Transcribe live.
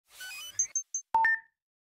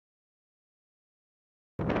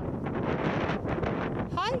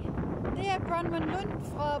Bronwyn Lund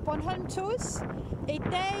fra Bornholm Tus. I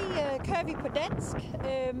dag kører vi på Dansk,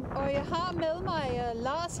 og jeg har med mig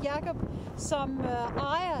Lars Jakob, som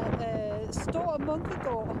ejer Store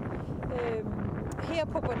Munkegård her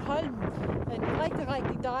på Bornholm. En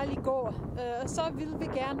rigtig dejlig gård. Og så vil vi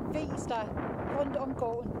gerne vise dig rundt om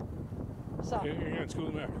gården. Så. Det er ganske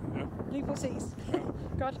udmærket, ja. Lige præcis. Ja.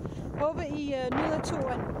 Godt. Håber I nyder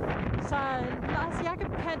turen. Så Lars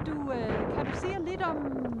Jakob, kan du sige lidt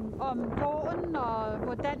om gården og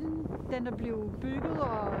hvordan den er blevet bygget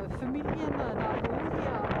og familien, der er boet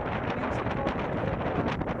her, og hvem skal gå her?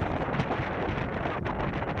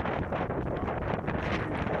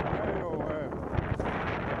 Jeg er jo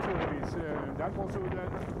naturligvis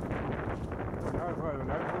landbrugsuddannet. Jeg har drevet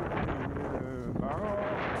landbrug i mange år.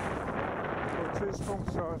 På et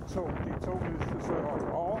tidspunkt så tog de to mindste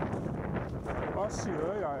sønner over, og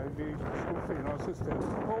siger jeg, at vi skulle finde os et sted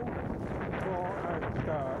at bo, hvor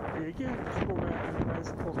der ikke skulle være en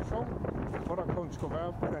masse produktion, hvor der kun skulle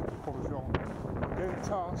være planteproduktion. Den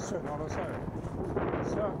tager sønnerne sig af.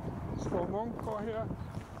 Så Store Munkegård her,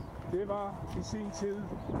 det var i sin tid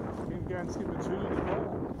en ganske betydelig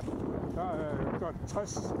gård. Der er godt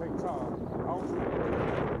 60 hektar afslut,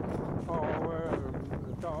 og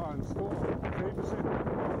der var en stor kvægbesætning,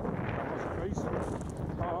 der var så grise,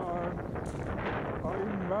 og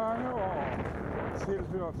i mange år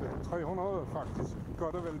tilhørte 300 faktisk,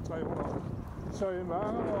 godt og vel 300. Så i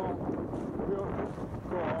mange år hørte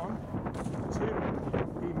gården til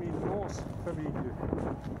i min mors familie.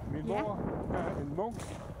 Min mor er en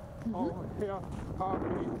munk, og her har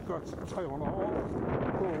vi godt 300 år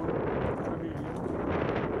boet familien.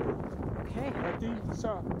 Okay. Og de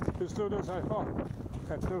så besluttede sig for,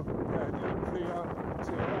 at nu er de flere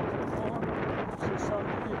til året, så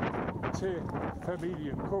solgte de til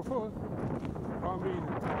familien Kofod, og min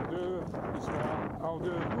desværre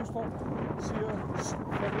afdøde hustru siger,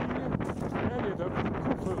 familien er netop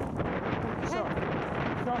Kofod. Så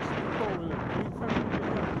først boede min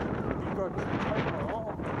familie i godt 300 år,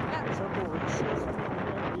 så boede Sirs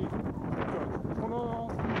familie i godt 100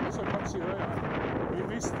 år, og så kom Sirs jeg.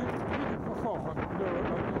 Vi vidste ikke på forhånd noget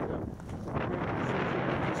om det her, men vi synes, det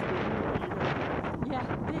er spændende alligevel. Ja,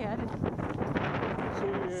 det er det.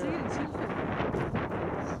 Sikkert tilfælde.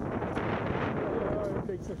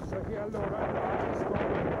 Så her lå der en meget stor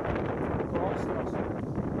gårdstørrelse.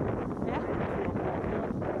 Ja.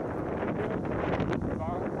 Det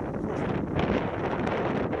var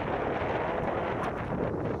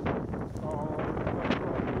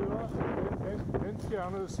og den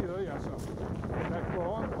fjernede siger jeg så. Da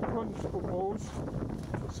gården kun skulle bruges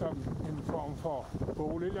som en form for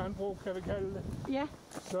boliglandbrug, kan vi kalde det. Ja.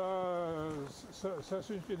 Så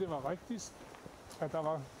synes vi, det var rigtigst, at der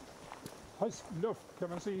var frisk luft, kan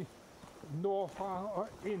man sige, nordfra og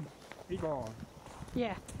ind i gården.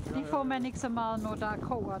 Ja, det får man ikke så meget, når der er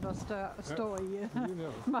koger, der står i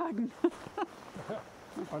marken.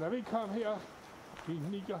 Og da vi kom her i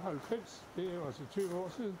 99, det er jo altså 20 år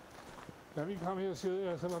siden, da vi kom her,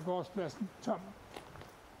 så var gårdspladsen tom.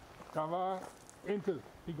 Der var intet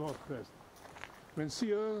i gårdspladsen. Men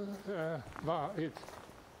Siret var et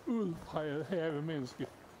udpræget havemenneske.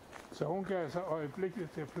 Så hun gav sig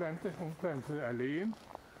øjeblikkeligt til at plante. Hun plantede alene,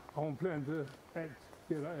 og hun plantede alt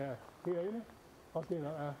det, der er herinde, og det, der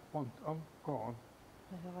er rundt om gården.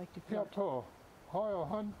 Det er rigtig her flot. på højre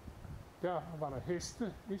hånd, der var der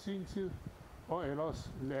heste i sin tid, og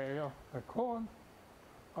ellers lager af korn.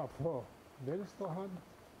 Og på venstre hånd,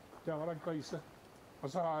 der var der grise. Og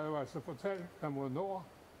så har jeg jo altså fortalt, at mod nord,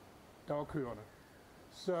 der var køerne.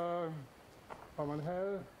 Så, og man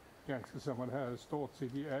havde, ganske som man havde stort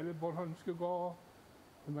set i alle bornholmske gårde,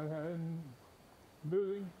 man havde en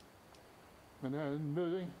møding. Man havde en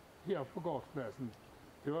møding her på gårdspladsen.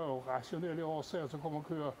 Det var jo rationelle årsager, så kunne man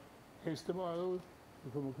køre hestemøjer ud,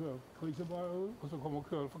 så kunne man køre grisemøjer ud, og så kunne man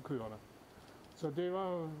køre for køerne. Så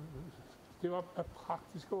det var af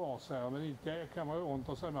praktiske årsager, men i dag kan man jo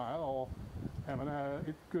undre sig meget over, at man havde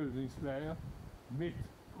et gødningslager midt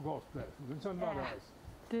på gårdspladsen. Men sådan var det altså.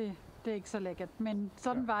 Det er ikke så lækkert, men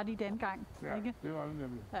sådan var det dengang, ikke? Det var det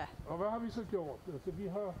nemlig. Ja. Og hvad har vi så gjort? Altså,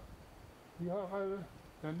 vi har revet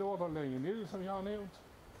den nordre ned, som jeg har nævnt,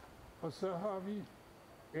 og så har vi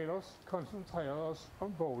ellers koncentreret os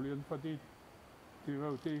om boligen, fordi det var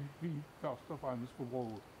jo det, vi først og fremmest skulle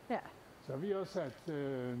bruge. Ja. Så vi har sat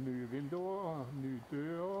nye vinduer og nye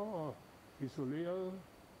døre og isoleret,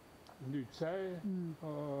 nyt tag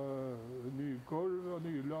og nye gulv og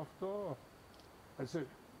nye lofter. Og, altså,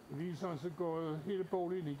 vi er sådan set gået hele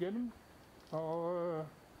boligen igennem og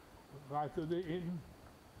rettet det ind,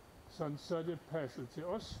 sådan så det passede til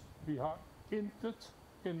os. Vi har intet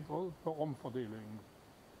ændret på rumfordelingen.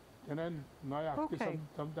 Den er nøjagtig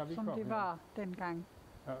som da vi kom som det her. var dengang.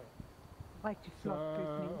 Ja. Rigtig flot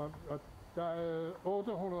bygning. Og der er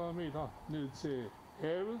 800 meter ned til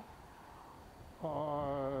havet,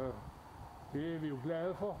 og det er vi jo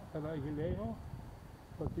glade for, at der ikke er længere,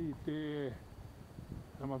 fordi det,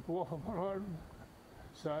 når man bor på Bornholm,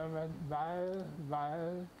 så er man meget,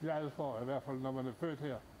 meget glad for, i hvert fald når man er født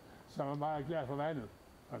her, så er man meget glad for vandet.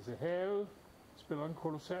 Altså havet spiller en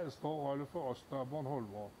kolossal stor rolle for os, der er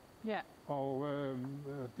Bornholmere. Ja. Og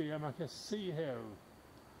det, at man kan se havet,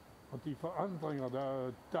 og de forandringer,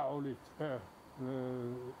 der dagligt er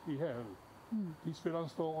i havet, de spiller en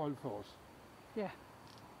stor rolle for os. Ja.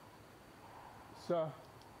 Så,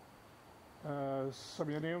 som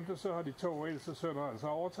jeg nævnte, så har de 2 ældste sønner altså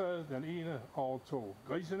overtaget. Den ene overtog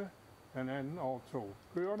grisene, den anden overtog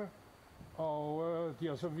køerne, og de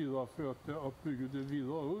har så videreført det og bygget det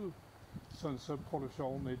videre ud, sådan så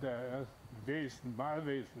produktionen i dag er meget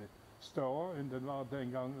væsentligt større, end den var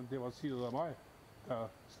dengang. Det var Sigrid og mig, der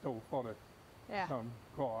stod for det, som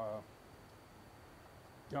gårdejer.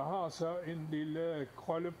 Jeg har så en lille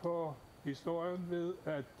krølle på historien ved,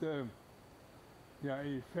 at jeg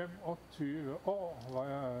i 25 år var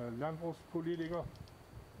jeg landbrugspolitiker.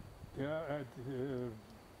 Det er, at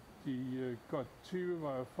de godt 20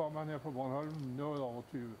 var jeg formand her på Bornholm, noget over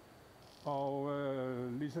 20. Og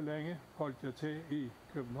lige så længe holdt jeg til i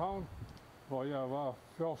København, hvor jeg var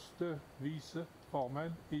første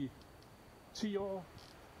viceformand i 10 år.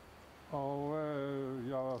 Og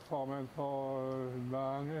jeg var formand for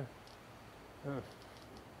mange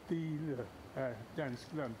dele af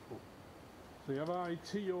dansk landbrug. Så jeg var i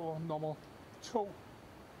 10 år nummer 2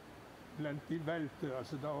 blandt de valgte.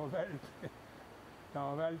 Altså der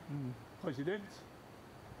var valgt en præsident,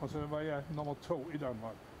 og så var jeg nummer 2 i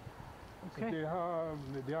Danmark. Okay. Så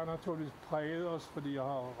det har naturligvis præget os, fordi jeg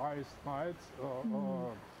har rejst meget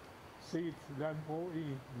og set landbrug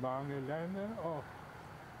i mange lande,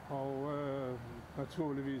 og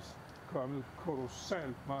naturligvis kommet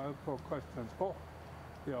kolossalt meget på Christiansborg,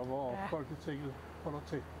 der hvor Folketinget holder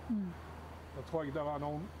til. Jeg tror ikke, der var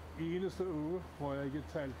nogen eneste uge, hvor jeg ikke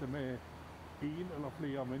talte med en eller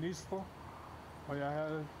flere ministre, og jeg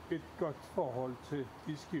havde et godt forhold til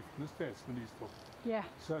de skiftende statsministre. Ja.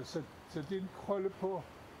 Så det er en krølle på,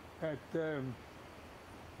 at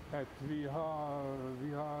jeg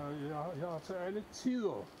har til alle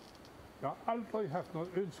tider. Jeg har aldrig haft noget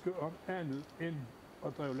ønske om andet end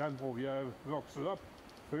at drive landbrug. Jeg er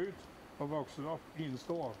født og vokset op i en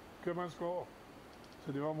stor købmandsgård.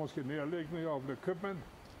 Så det var måske nærliggende at blive købmand,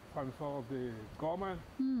 frem for at blive gårdmand.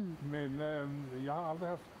 Men jeg har aldrig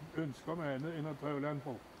haft ønske om andet end at drive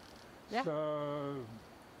landbrug. Ja.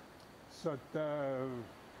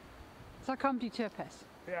 Så kom de til at passe.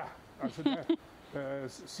 Ja, altså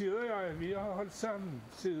vi har holdt sammen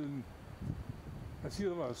siden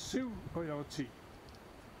jeg var 7, og jeg var 10.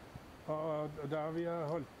 Og da vi har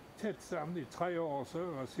holdt tæt sammen i 3 år, så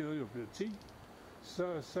var Sigrid jo blevet 10.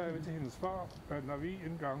 Så sagde vi til hendes far, at når vi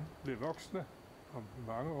engang blev voksne, om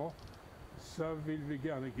mange år, så ville vi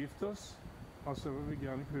gerne gifte os, og så ville vi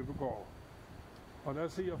gerne købe gård. Og der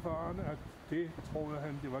siger faren, at det troede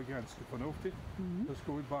han, det var ganske fornuftigt. Så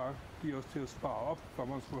skulle vi bare give os til at spare op, for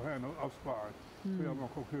man skulle have noget opsparing, før man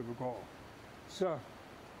kunne købe gård.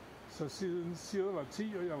 Så siden Sigrid var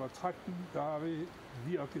 10, og jeg var 13, der har vi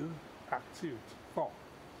virket aktivt for,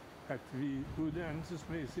 at vi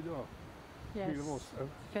uddannelsesmæssigt og hele vores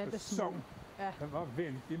sæson var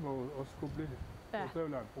vendt imod at skulle blive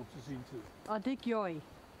drevet landbrug til sin tid. Og det gjorde I?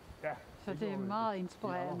 Ja. Så det er meget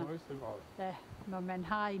inspirerende. Ja, når man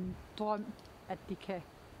har en drøm,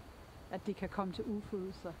 at det kan komme til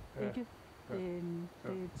udførelse, ikke? Det er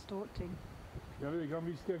et stort ting. Jeg ved ikke, om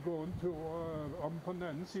vi skal gå en tur om på den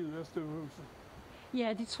anden side af støvhuset.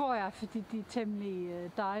 Ja, det tror jeg, fordi det er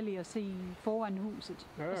temmelig dejligt at se foran huset.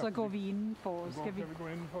 Og så går vi indenfor. Skal vi gå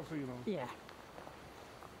indenfor og se noget? Ja.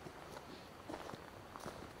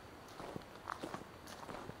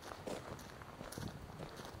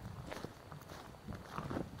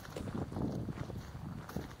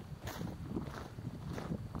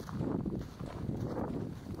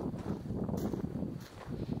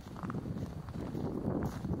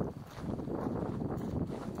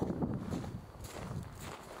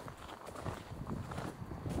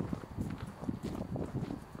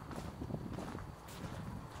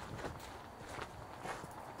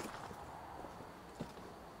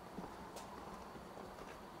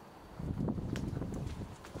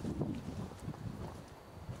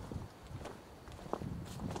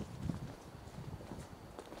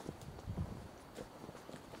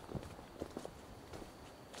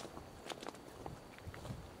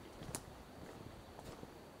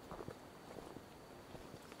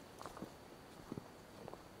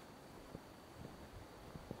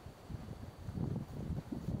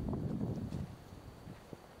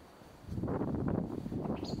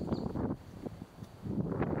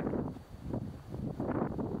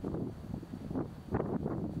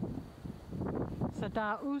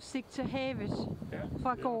 der er udsigt til havet Ja,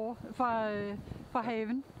 fra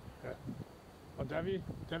haven. Ja. Og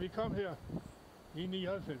da vi kom her i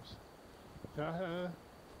 99, der havde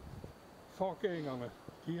forgængerne,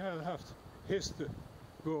 de havde haft heste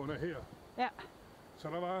gående her. Ja. Så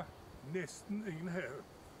der var næsten ingen have.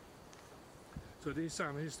 Så det er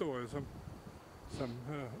samme historie som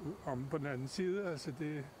om på den anden side. Altså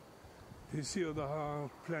det siger, der har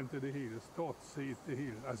plantet det hele, stort set det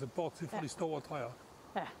hele. Altså bortset fra de store træer.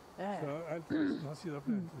 Ja. Så alt resten har sider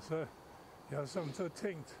plantet. Så jeg har samtidig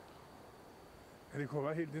tænkt, at det kunne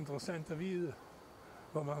være helt interessant at vide,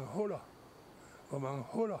 hvor mange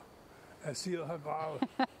huller at sider har gravet.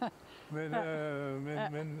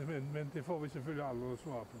 Men det får vi selvfølgelig aldrig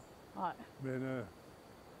svar på. Nej.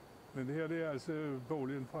 Men det her, det er altså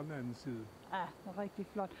boligen fra den anden side. Ja, det er rigtig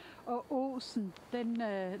flot. Og åsen, den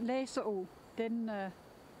læseå,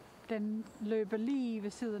 den løber lige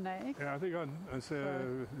ved siden af, ikke? Ja, det gør den. Altså,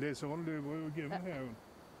 læseåen løber jo igennem haven.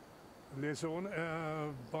 Læseåen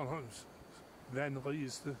er Bornholms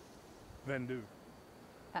vandrigeste vandløb.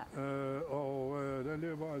 Ja. Der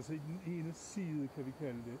løber altså i den ene side, kan vi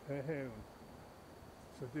kalde det, af haven.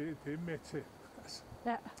 Så det er med til. Altså,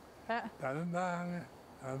 Ja. der er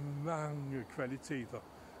mange kvaliteter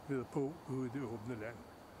ved at bo ude i det åbne land.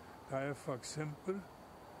 Der er for eksempel,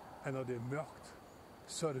 at når det er mørkt,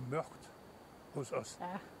 så er det mørkt hos os.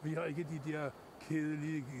 Ja. Vi har ikke de der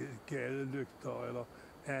kedelige gadelygter eller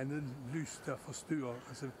andet lys, der forstyrrer.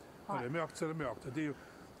 Altså, når det er mørkt, så er det mørkt. Og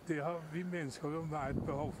det har vi mennesker jo meget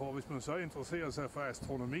behov for. Hvis man så interesserer sig for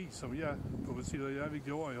astronomi, som jeg vi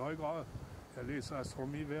gjorde i høj grad, jeg læser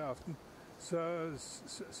astronomi hver aften, så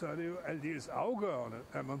er det jo aldeles afgørende,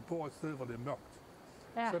 at man bor et sted, hvor det er mørkt.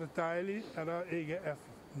 Ja. Så er det dejligt, at der ikke er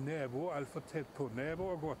naboer alt for tæt på.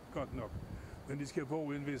 Naboer er godt nok, men de skal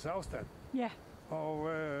bo i en vis afstand. Ja.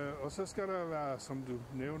 Og så skal der være, som du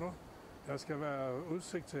nævner, der skal være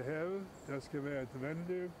udsigt til havet, der skal være et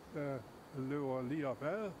vandløb, der løber lige op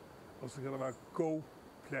ad, og så skal der være god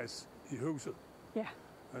plads i huset. Ja.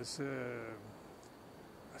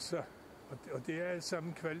 Og det er alle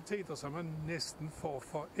sammen kvaliteter, som man næsten får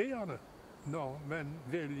forærende, når man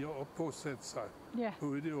vælger at bosætte sig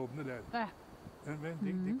ude i det åbne land. Ja.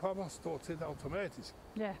 Men det kommer stort set automatisk.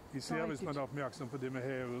 Ja, især hvis man er opmærksom på det med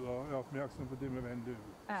havet og er opmærksom på det med vandløbet.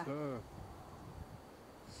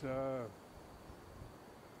 Ja.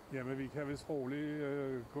 Jamen, vi kan vist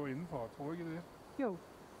roligt gå indenfor, tror du ikke det? Jo.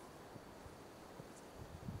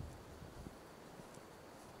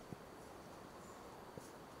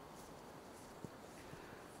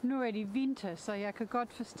 Nu er det vinter, så jeg kan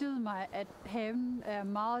godt forstille mig, at haven er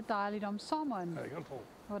meget dejligt om sommeren. Ja, det kan jeg tro.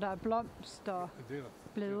 Og der er blomster og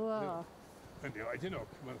blæder. Men det er rigtigt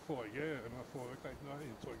nok. Man får ikke rigtig noget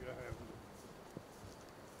indtryk af haven.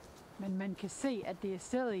 Men man kan se, at det er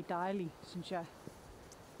stadig dejligt, synes jeg.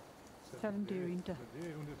 Selvom det er jo vinter. Men det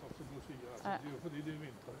er jo netop, som du siger. Altså, det er jo fordi, det er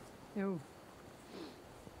vinter. Jo.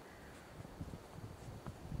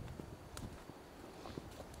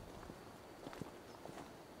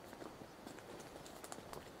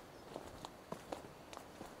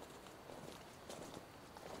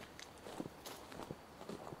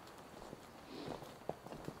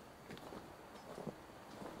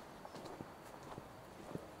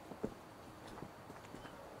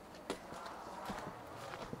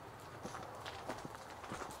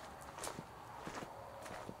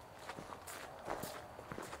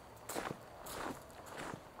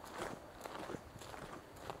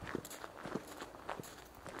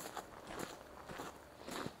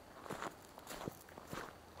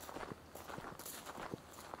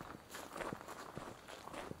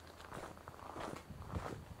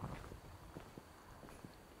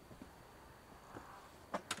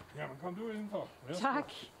 Jamen, kom du indenfor.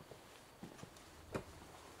 Tak.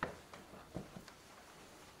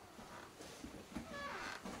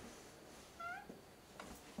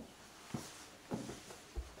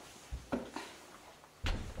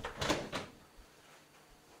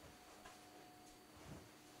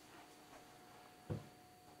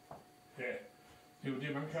 Ja, det er jo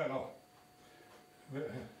det, man kalder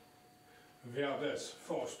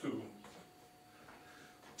hverdagsforstuen.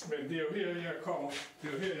 Men det er jo her, jeg kommer. Det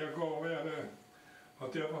er jo her, jeg går hver dag.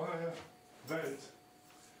 Og derfor har jeg valgt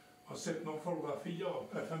at sætte nogle fotografier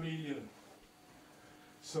op af familien.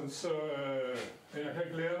 Sådan så jeg kan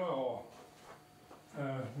glæde mig over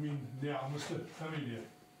min nærmeste familie.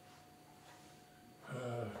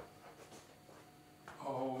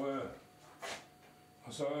 Og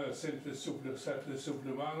så har jeg sat lidt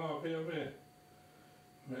supplementer op her med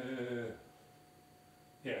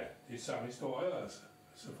det er samme historie altså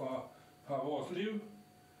fra vores liv.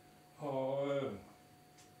 Og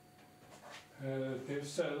Det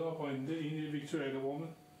sad og brændte inde i viktualierummet.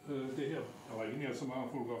 Det her, der var ikke mere så mange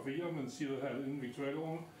fotografier, men siger havde inde i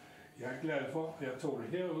viktualierummet. Jeg er glad for, at jeg tog det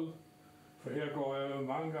herud, for her går jeg jo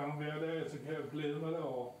mange gange hver dag, så kan jeg glæde mig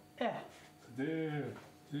derover. Ja. Så det er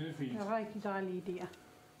fint. Det er rigtig dejlige idéer.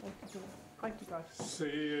 Rigtig godt.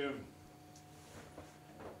 Se,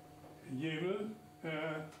 hjemmet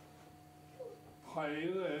er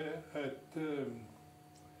præget af, at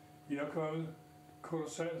vi har kommet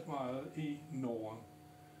kolossalt meget i Norden.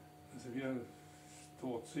 Altså vi har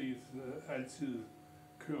stort set altid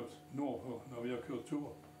kørt nordpå, når vi har kørt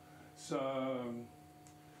tur. Så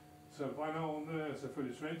brændeovnen er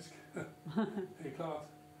selvfølgelig svensk, helt klart.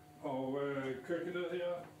 Og køkkenet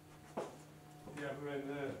her,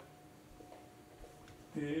 jamen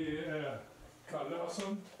det er Carl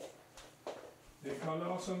Larsen. Det er Carl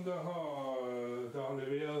Larsen, der har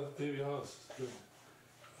leveret det, vi har,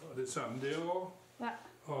 og det samme derovre. Ja.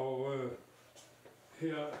 Og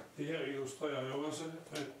det her illustrerer jo også,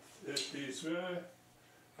 at det er Sverige,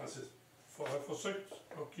 altså for at have forsøgt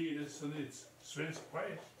at give det sådan et svensk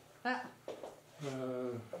præg. Ja.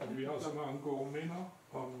 Vi har så mange gode minder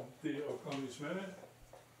om det at komme i Sverige.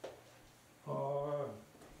 Og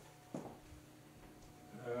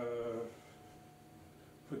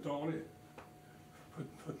på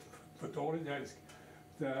dårligt dansk,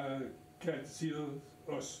 der karakteriserer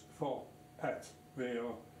os for at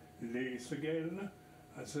være læsegælende.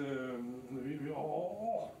 Altså, vi er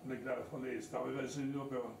glade for at læse. Der har vi været siden vi var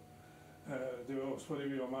børn. Det var også fordi,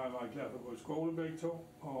 vi var meget, meget glade for at gå i skole begge to.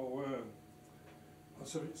 Og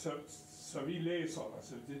så vi læser.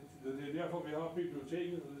 Altså, det er derfor, vi har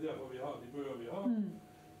biblioteket, det er derfor, vi har de bøger, vi har.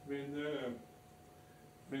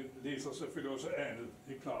 Men læser selvfølgelig også andet,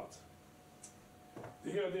 det er klart.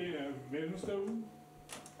 Det her, det er mellemstuen.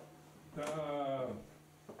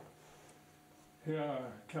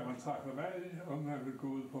 Her kan man træffe valg, om man vil gå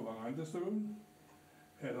ud på verandastuen,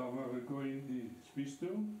 eller om man vil gå ind i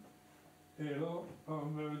spisestuen, eller om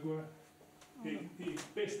man vil gå ind i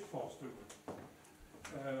bedstforstuen.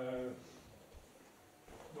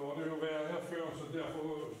 Nu har det jo været her før, så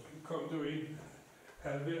derfor kom du ind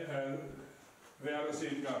af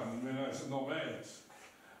hverdagsindgangen, men altså normalt,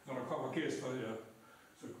 når der kommer gæster her,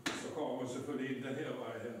 så kommer man selvfølgelig ind den her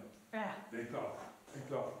vej her. Ja. Det er klart, det er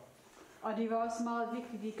klart. Og det var også meget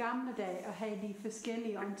vigtigt i gamle dage at have de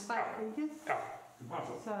forskellige entréer, ikke? Ja, det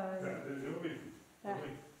passer. Så, ja, det var vigtigt. Ja.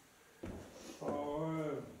 Og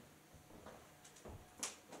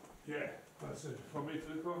ja, altså for mit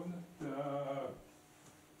vedkommende,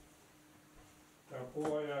 der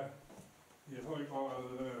bruger jeg i høj grad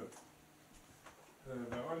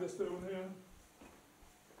verandastuen her.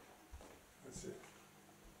 Altså,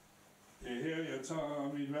 det er her, jeg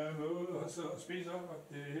tager min mad med ud og sidder og spiser, og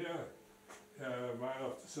det er her, jeg meget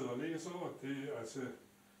ofte sidder og læser, og det er altså...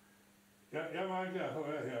 Jeg er meget glad for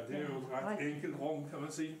at være her. Det er jo et ret enkelt rum, kan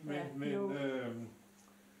man sige,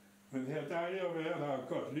 men her er dejligt at være, der er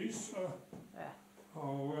godt lys,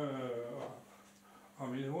 og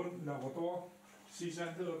min hund, Labrador,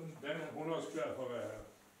 Sisan hedder den, hun er også glad for at være her.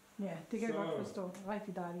 Ja, det kan jeg godt forstå.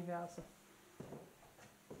 Rigtig dejligt værelse.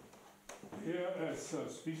 Her er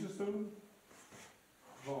altså spisestuen,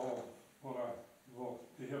 hvor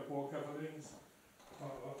det her bord kan forlænges,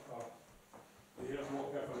 og det her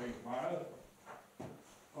bord kan forlænges meget.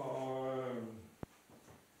 Og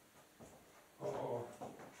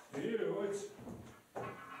det er jo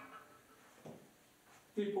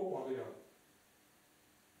det bord der,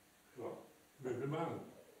 eller møblementet,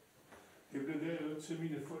 det blev lavet til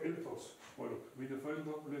mine forældres bryllup. Mine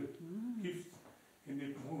forældre blev gift i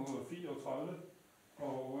 1934,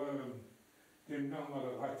 og dengang var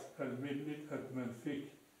det ret almindeligt, at man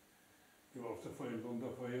fik, det var ofte forældrene,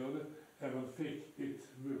 der forærede det, at man fik et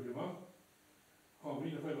møblement, og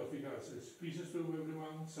mine forældre fik altså et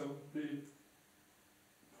spisestuemøblement, som blev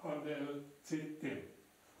lavet til dem.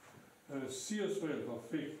 Sirs forældre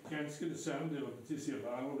fik ganske det samme, det ser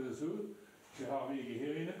bare anderledes ud. Det har vi ikke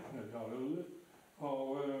herinde, men vi har derude.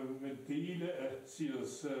 Men dele af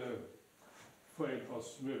Sirs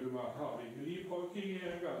forældres møblement har vi ikke. Lige prøve at kigge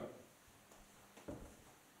her en gang.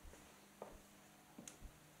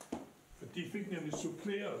 For de fik nemlig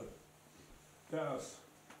suppleret deres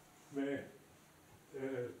med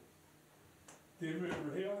det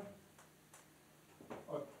møbel her,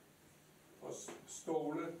 og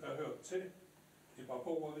stole, der hørt til. Det var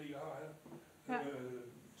bordet, vi har her. Ja.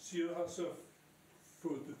 Sir har så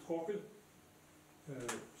fået det trukket.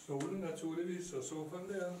 Stolen naturligvis, og sofaen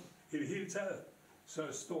der. I det hele taget, så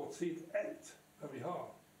er stort set alt, hvad vi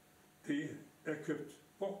har, det er købt,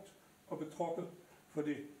 brugt og betrukket. For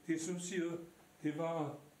det som siger, det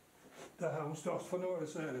var der har hun størst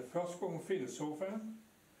fornøjelse af det. Først skulle hun finde sofaen,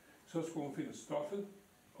 så skulle hun finde stoffet,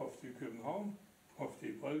 ofte i København, ofte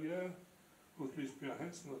i Bredgade, hos Lisbjerg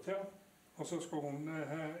Hansen og Terp, og så skulle hun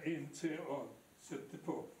have en til at sætte det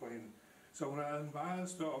på for hende. Så hun havde en meget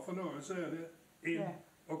større fornøjelse af det, end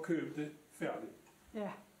at købe det færdigt.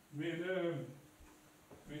 Ja. Men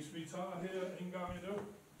hvis vi tager her en gang i dag,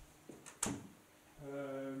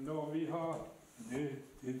 når vi har,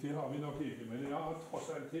 det har vi nok ikke, men jeg har trods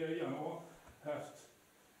alt her i januar haft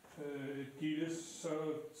gildes,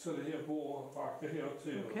 så det her bord rakte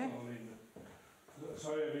hertil, okay. Og sådan noget.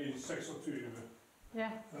 Så er vi 26.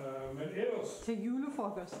 Ja. Men ellers... Til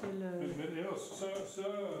julefrokost, eller... Men ellers,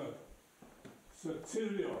 så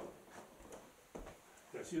tidligere,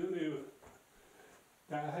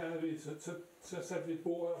 der havde vi, så satte vi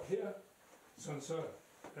bordet her, sådan så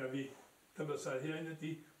at vi, der var sad herinde,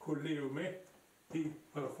 de kunne leve med i,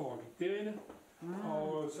 hvad der foregik derinde.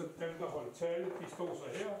 Og så dem, der holdt tale, de stod så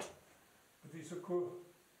her, fordi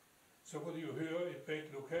så kunne de jo høre i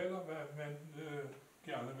begge lokaler, hvad man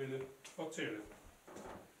gerne ville fortælle.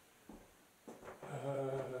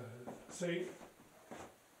 Se,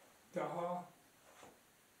 der har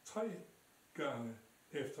 3 gange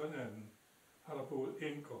efter hinanden har der boet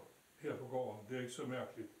enker her på gården. Det er ikke så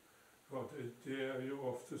mærkeligt, for det er jo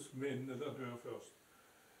oftest mændene, der dør først.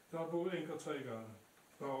 Der har boet enker 3 gange,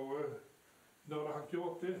 og når der har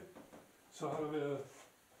gjort det, så har der været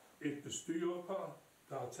et bestyrerpar,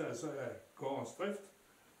 der har taget sig af gårdens drift,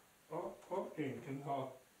 og enken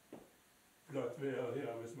har blot været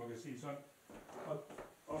her, hvis man kan sige sådan.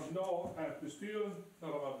 Og når der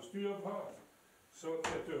var bestyrerpar, så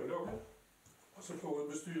er døren lukket, og så får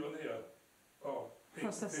bestyreren her og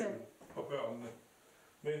enken og børnene,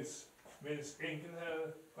 mens enken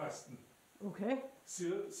havde resten. Okay.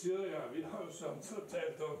 Siger jeg, vi har jo samtidig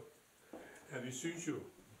talt om, at vi synes jo,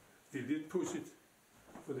 det er lidt pudsigt,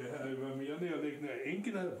 for det havde jo været mere nærliggende, at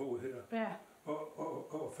enken havde boet her. Ja.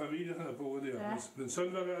 Og familien havde boet der, ja. Men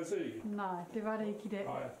sådan var det altså ikke. Nej, det var det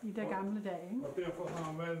ikke i de gamle dage. Ikke? Og derfor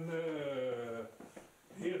har man,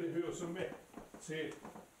 her det hører så med til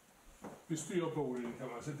bestyrerboligen, kan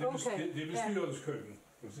man sige. Det er bestyrerens køkken,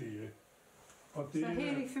 kan man sige. Og det, så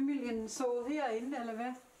hele familien sov herinde, eller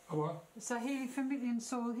hvad? Og hvad? Så hele familien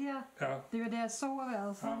sov her? Ja. Det var deres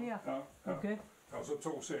soveværelse her? Ja. Okay. Der var så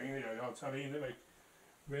 2 senge her, jeg har taget ene væk.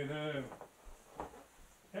 Men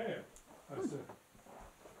altså,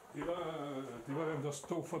 det var dem, der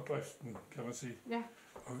stod for driften, kan man sige. Ja.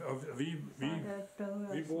 Og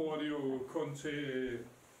vi bruger det jo kun til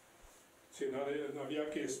når vi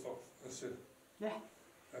har gæster. Altså, ja.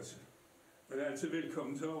 Altså, man er altid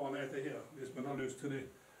velkommen til at overnatte her, hvis man har lyst til det.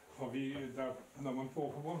 Og når man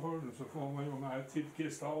bor på Bornholm, så får man jo meget tit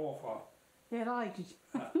gæster overfra. Ja, det er rigtigt.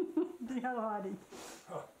 Ja. Det har du ret i.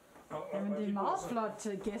 Jamen, det er meget flot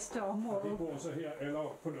til gæsteområde. De bor så her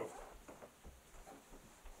eller på luft.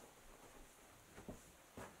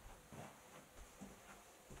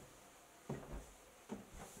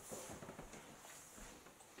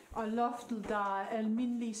 Og loftet, der er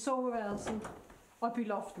almindelige soveværelse oppe i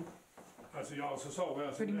loftet. Altså, jeg har også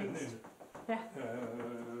soveværelse derinde. Ja.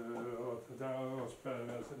 Og der er også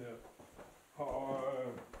badeværelse der.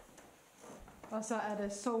 Og så er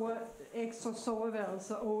der ekstra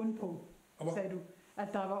soveværelser ovenpå, sagde du.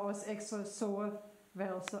 At der var også ekstra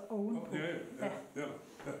soveværelser ovenpå. Ja.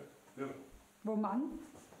 Hvor mange?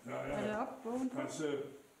 Ja. Er det op ovenpå? Altså,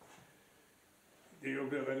 det er jo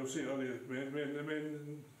blevet reduceret lidt,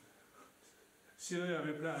 men siger jeg,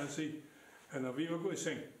 vi plejer at sige, at når vi var gået i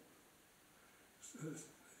seng,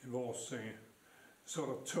 i vores senge, så er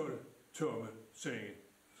der 12 tomme senge.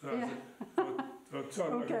 Så altså, der er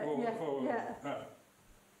 12, okay, der kan gå på. Ja.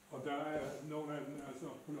 Og der er nogle af dem altså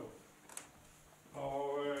på luft.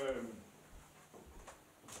 Og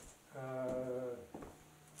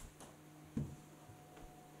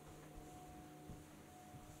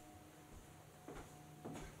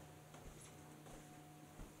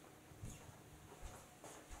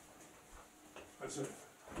altså,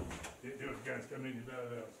 det er jo et ganske almindeligt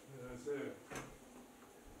badeværelse. Altså,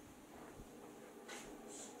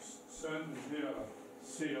 sådan her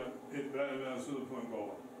ser et badeværelse ud på en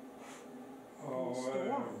gård.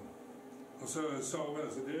 Og så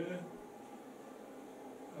soveværelse det,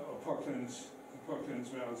 og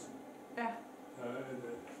påklædningsværelse. Ja.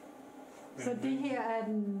 Så det her er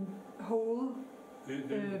den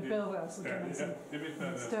badeværelse, kan man sige. Ja, det er mit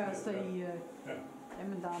badeværelse. Største i...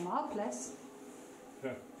 Jamen, der er meget plads.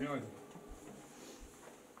 Ja, det er rigtigt.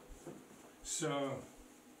 Så...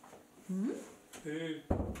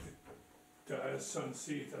 Der er sådan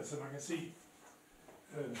set, altså man kan sige,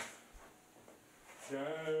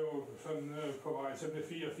 Jeg er jo sådan på vej til med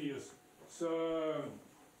 84, så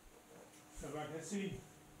man kan sige,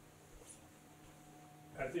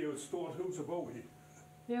 at det er jo et stort hus at bo i.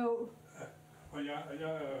 Jo. Ja, og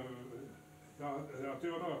jeg dør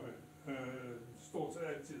deroppe stort set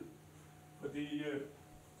altid, fordi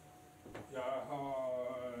jeg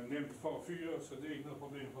har nemt for at fyre, så det er ikke noget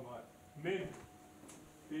problem for mig. Men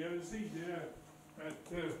det jeg vil sige, det er,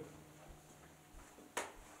 at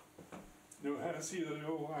nu her siger det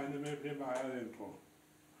jo regnet med at blive meget ældre.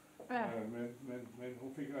 Ja. Men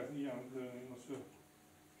hun fik altså en hjerneblødning, og så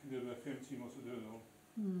i løbet af 5 timer, så døde hun.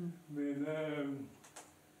 Men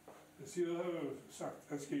Sida har jo sagt,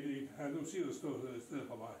 at skete ikke. Han nu Sida stået i stedet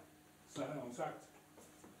for mig. Så har hun sagt,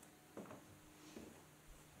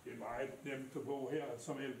 det er meget nemt at bo her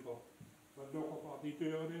som ældre. Man lukker bare de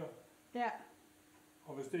døre der. Ja.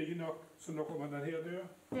 Og hvis det ikke er nok, så lukker man den her dør.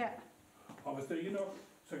 Ja. Og hvis det ikke er nok,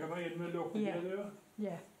 så kan man ende med at lukke den her dør.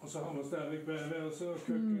 Ja. Og så har man stadigvæk badeværelse og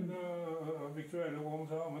køkken og viktualierum,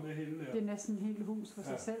 så har man det hele der. Det er næsten et helt hus for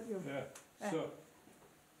sig selv jo. Ja, så.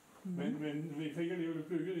 Men vi fik alligevel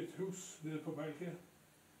bygget et hus nede på Balkan.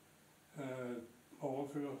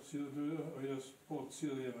 Overfører Sida døde, og jeg spurgte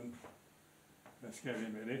Sida, jamen, hvad skal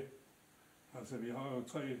vi med det? Altså, vi har jo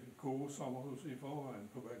 3 gode sommerhus i forvejen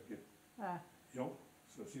på Balkan. Ja. Jo,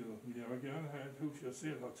 så siger du, jeg vil gerne have et hus, jeg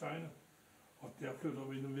selv har tegnet, og der flytter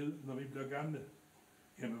vi nu ved, når vi bliver gamle.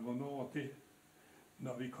 Jamen, hvornår er det?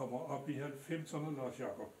 Når vi kommer op i 90'erne, Lars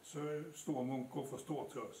Jakob, så er Store Munkegård for stor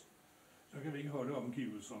til os. Så kan vi ikke holde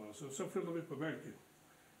omgivelserne, så flytter vi på Balkan.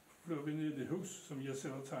 Flytter vi ned i det hus, som jeg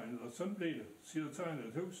selv har tegnet, og sådan blev det. Sida har tegnet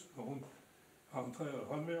et hus, og hun har entreret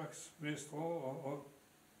håndværksmestre og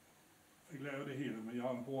fik lavet det hele, men jeg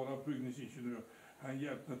har en bror, der er bygningsingeniør. Han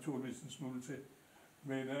hjalp naturligvis en smule til.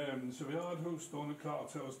 Men så vi har et hus stående klar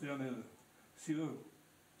til os dernede. Sida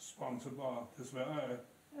sprang så bare, desværre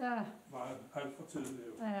er meget alt for tidligt.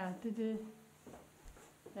 Ja, det er det.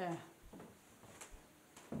 Ja.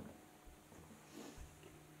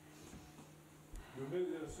 Du ved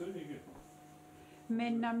jeg selv ikke.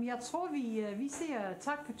 Men jeg tror, vi siger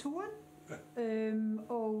tak for turen.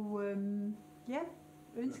 Ja.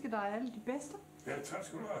 Ønsker dig alle de bedste. Ja, tak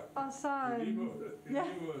skal du have. Og så... I lige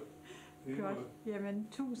måde. Godt. Jamen,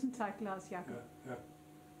 tusind tak, Lars Jakob. Ja.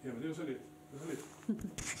 Jamen, det er jo så lidt.